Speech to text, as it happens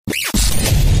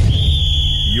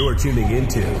You're tuning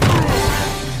into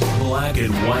Black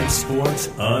and White Sports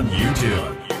on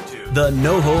YouTube. The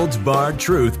no-holds-barred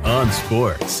truth on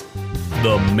sports.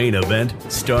 The main event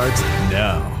starts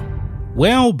now.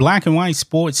 Well, Black and White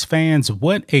sports fans,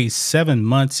 what a 7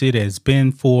 months it has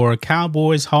been for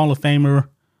Cowboys Hall of Famer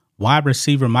wide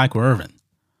receiver Michael Irvin.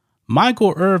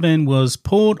 Michael Irvin was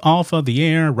pulled off of the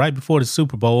air right before the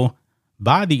Super Bowl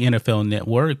by the NFL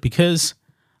Network because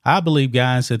I believe,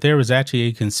 guys, that there was actually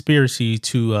a conspiracy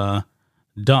to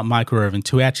dump Michael Irvin,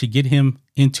 to actually get him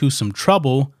into some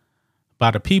trouble by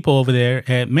the people over there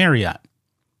at Marriott.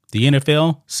 The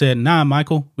NFL said, nah,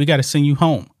 Michael, we got to send you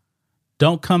home.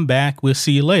 Don't come back. We'll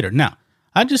see you later. Now,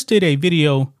 I just did a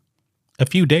video a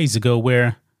few days ago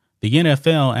where the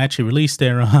NFL actually released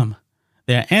their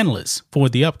analysts for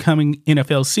the upcoming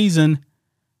NFL season,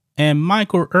 and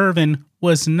Michael Irvin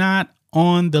was not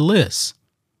on the list.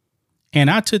 And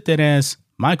I took that as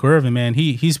Michael Irvin, man,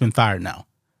 he's been fired now.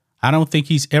 I don't think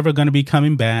he's ever going to be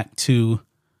coming back to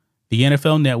the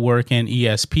NFL Network and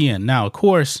ESPN. Now, of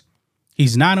course,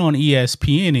 he's not on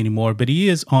ESPN anymore, but he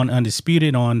is on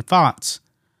Undisputed on Fox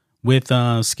with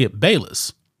Skip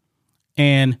Bayless.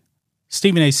 And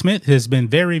Stephen A. Smith has been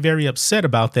very, very upset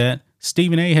about that.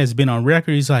 Stephen A. has been on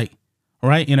record. He's like, all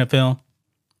right, NFL,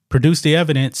 produce the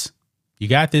evidence. You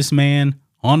got this man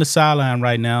on the sideline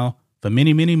right now for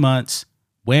many, many months.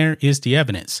 Where is the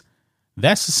evidence?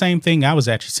 That's the same thing I was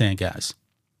actually saying, guys.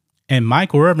 And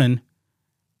Michael Irvin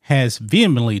has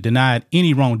vehemently denied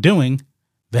any wrongdoing,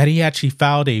 that he actually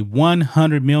filed a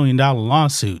 $100 million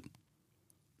lawsuit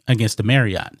against the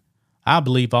Marriott. I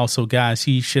believe also, guys,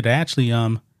 he should actually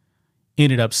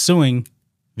ended up suing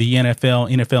the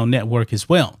NFL Network as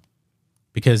well,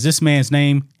 because this man's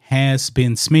name has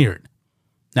been smeared.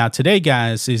 Now, today,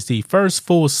 guys, is the first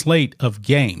full slate of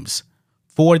games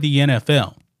for the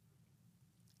NFL.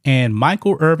 And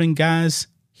Michael Irvin, guys,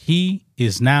 he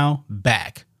is now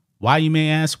back. Why, you may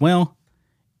ask? Well,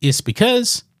 it's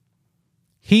because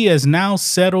he has now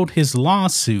settled his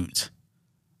lawsuit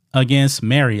against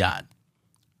Marriott.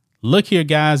 Look here,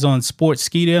 guys, on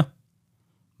Sportskeeda.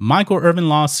 Michael Irvin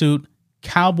lawsuit,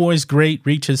 Cowboys great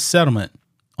reaches settlement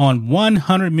on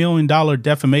 $100 million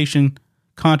defamation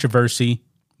controversy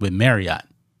with Marriott.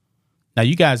 Now,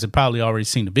 you guys have probably already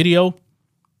seen the video.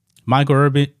 Michael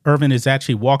Irvin is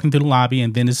actually walking through the lobby,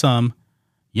 and then this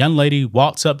young lady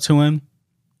walks up to him.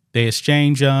 They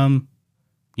exchange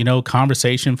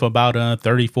conversation for about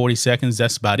 30, 40 seconds.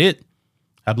 That's about it.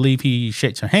 I believe he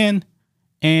shakes her hand,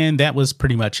 and that was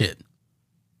pretty much it.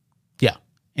 Yeah.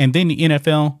 And then the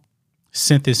NFL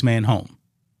sent this man home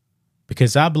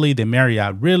because I believe that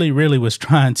Marriott really, really was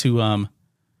trying to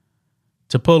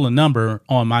pull a number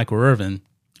on Michael Irvin,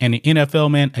 and the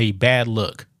NFL, man, a bad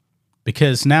look,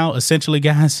 because now essentially,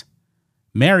 guys,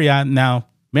 Marriott may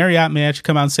actually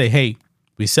come out and say, hey,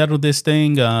 we settled this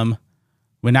thing.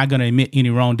 We're not going to admit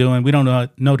any wrongdoing. We don't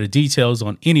know the details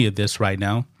on any of this right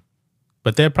now,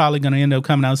 but they're probably going to end up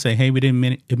coming out and say, hey, we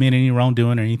didn't admit any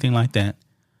wrongdoing or anything like that.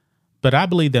 But I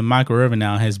believe that Michael Irvin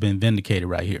now has been vindicated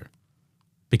right here,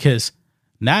 because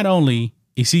not only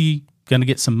is he going to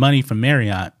get some money from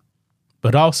Marriott,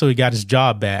 but also he got his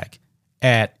job back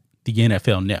at the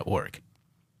NFL Network.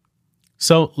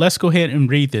 So let's go ahead and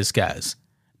read this, guys.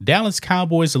 Dallas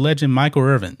Cowboys legend Michael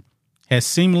Irvin has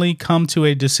seemingly come to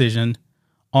a decision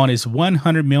on his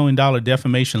 $100 million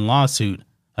defamation lawsuit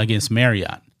against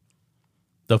Marriott.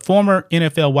 The former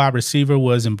NFL wide receiver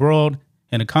was embroiled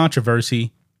in a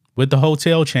controversy with the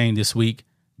hotel chain this week,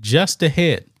 just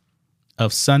ahead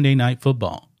of Sunday Night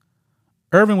Football.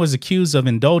 Irvin was accused of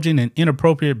indulging in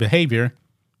inappropriate behavior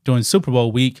during Super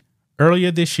Bowl week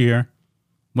earlier this year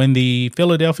when the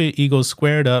Philadelphia Eagles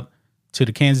squared up to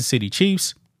the Kansas City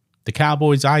Chiefs. The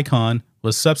Cowboys icon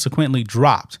was subsequently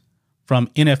dropped from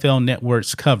NFL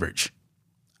Network's coverage.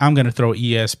 I'm going to throw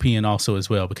ESPN also as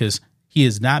well, because he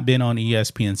has not been on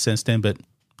ESPN since then, but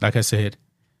like I said,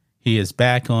 he is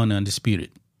back on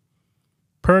Undisputed.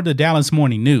 Per the Dallas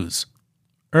Morning News,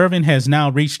 Irvin has now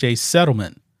reached a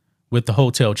settlement with the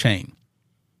hotel chain.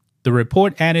 The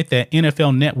report added that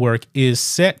NFL Network is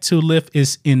set to lift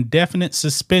its indefinite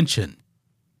suspension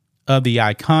of the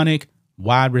iconic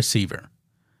wide receiver.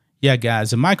 Yeah,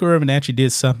 guys, and Michael Irvin actually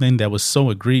did something that was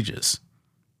so egregious.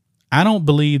 I don't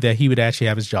believe that he would actually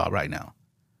have his job right now.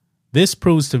 This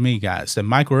proves to me, guys, that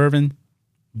Michael Irvin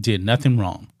did nothing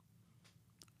wrong.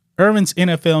 Irvin's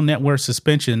NFL Network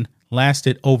suspension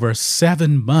lasted over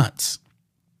 7 months,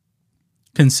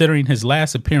 considering his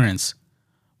last appearance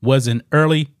was in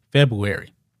early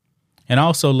February. And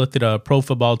also looked at Pro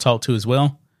Football Talk too as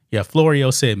well. Yeah,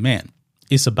 Florio said, man,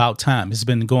 it's about time. It's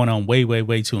been going on way, way,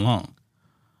 way too long.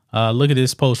 Look at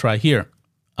this post right here.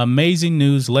 Amazing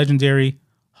news. Legendary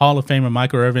Hall of Famer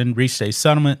Michael Irvin reached a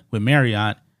settlement with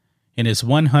Marriott in his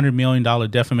 $100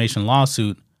 million defamation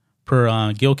lawsuit per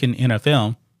Gilkin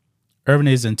NFL. Irvin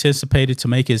is anticipated to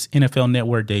make his NFL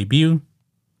Network debut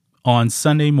on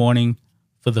Sunday morning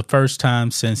for the first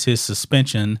time since his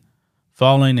suspension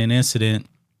following an incident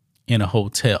in a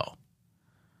hotel.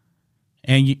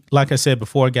 And like I said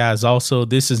before, guys, also,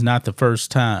 this is not the first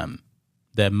time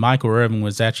that Michael Irvin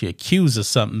was actually accused of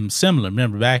something similar.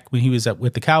 Remember back when he was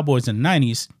with the Cowboys in the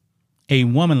 90s, a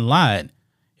woman lied.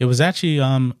 It was actually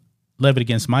levied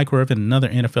against Michael Irvin, another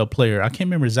NFL player. I can't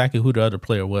remember exactly who the other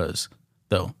player was,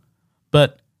 though.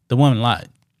 But the woman lied.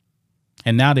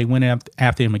 And now they went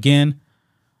after him again.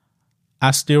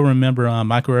 I still remember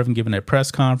Michael Irvin giving a press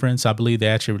conference. I believe they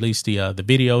actually released the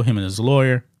video, him and his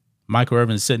lawyer. Michael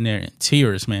Irvin is sitting there in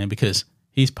tears, man, because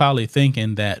he's probably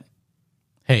thinking that,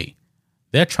 hey,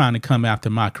 they're trying to come after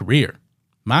my career.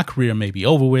 My career may be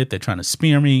over with. They're trying to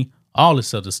spear me, all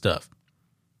this other stuff.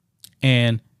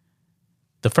 And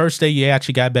the first day he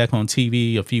actually got back on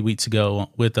TV a few weeks ago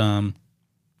with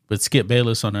Skip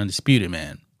Bayless on Undisputed,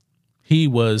 man, he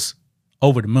was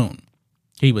over the moon.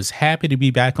 He was happy to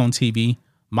be back on TV.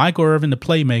 Michael Irvin, the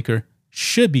playmaker,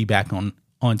 should be back on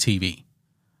TV.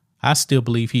 I still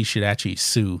believe he should actually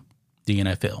sue the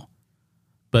NFL.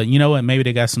 But you know what? Maybe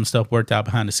they got some stuff worked out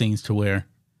behind the scenes to where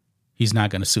he's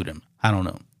not going to sue them. I don't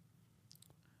know.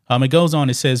 It goes on.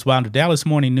 It says, while the Dallas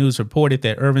Morning News reported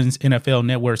that Irvin's NFL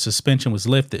Network suspension was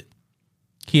lifted,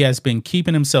 he has been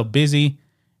keeping himself busy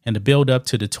in the build up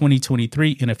to the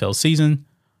 2023 NFL season.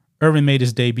 Irvin made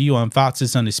his debut on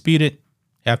Fox's Undisputed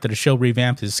after the show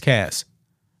revamped its cast.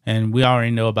 And we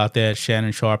already know about that.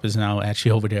 Shannon Sharp is now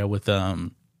actually over there with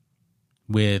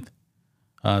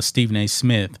Stephen A.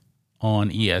 Smith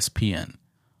on ESPN.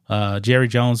 Jerry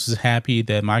Jones was happy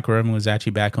that Michael Irvin was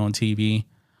actually back on TV.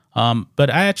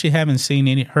 But I actually haven't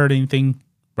heard anything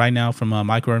right now from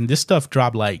Michael Irvin. This stuff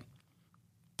dropped like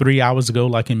 3 hours ago,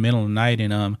 like in the middle of the night,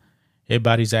 and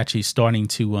everybody's actually starting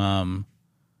to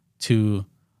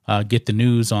get the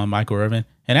news on Michael Irvin.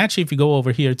 And actually, if you go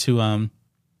over here to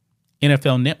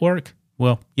NFL Network,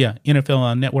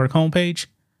 NFL Network homepage,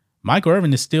 Michael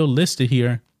Irvin is still listed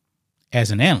here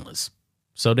as an analyst.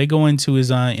 So they go into his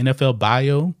NFL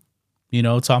bio,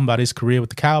 talking about his career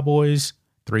with the Cowboys,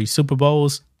 3 Super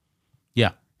Bowls.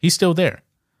 Yeah, he's still there.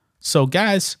 So,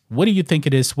 guys, what do you think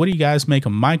of this? What do you guys make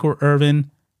of Michael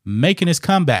Irvin making his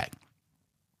comeback?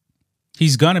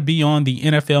 He's going to be on the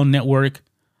NFL Network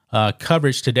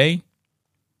coverage today.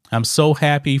 I'm so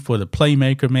happy for the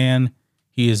playmaker, man.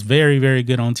 He is very, very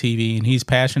good on TV, and he's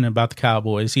passionate about the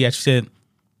Cowboys. He actually said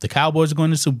the Cowboys are going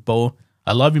to the Super Bowl.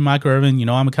 I love you, Michael Irvin.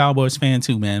 I'm a Cowboys fan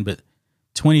too, man, but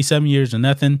 27 years or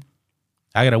nothing.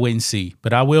 I got to wait and see.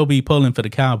 But I will be pulling for the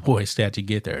Cowboys to actually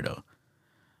get there, though.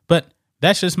 But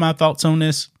that's just my thoughts on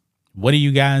this. What do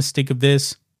you guys think of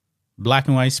this? Black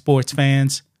and white sports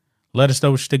fans, let us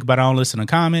know what you think about all this in the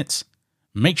comments.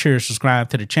 Make sure to subscribe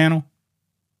to the channel.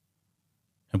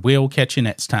 And we'll catch you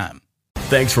next time.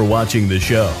 Thanks for watching the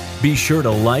show. Be sure to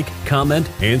like, comment,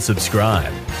 and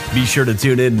subscribe. Be sure to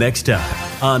tune in next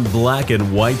time on Black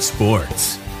and White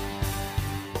Sports.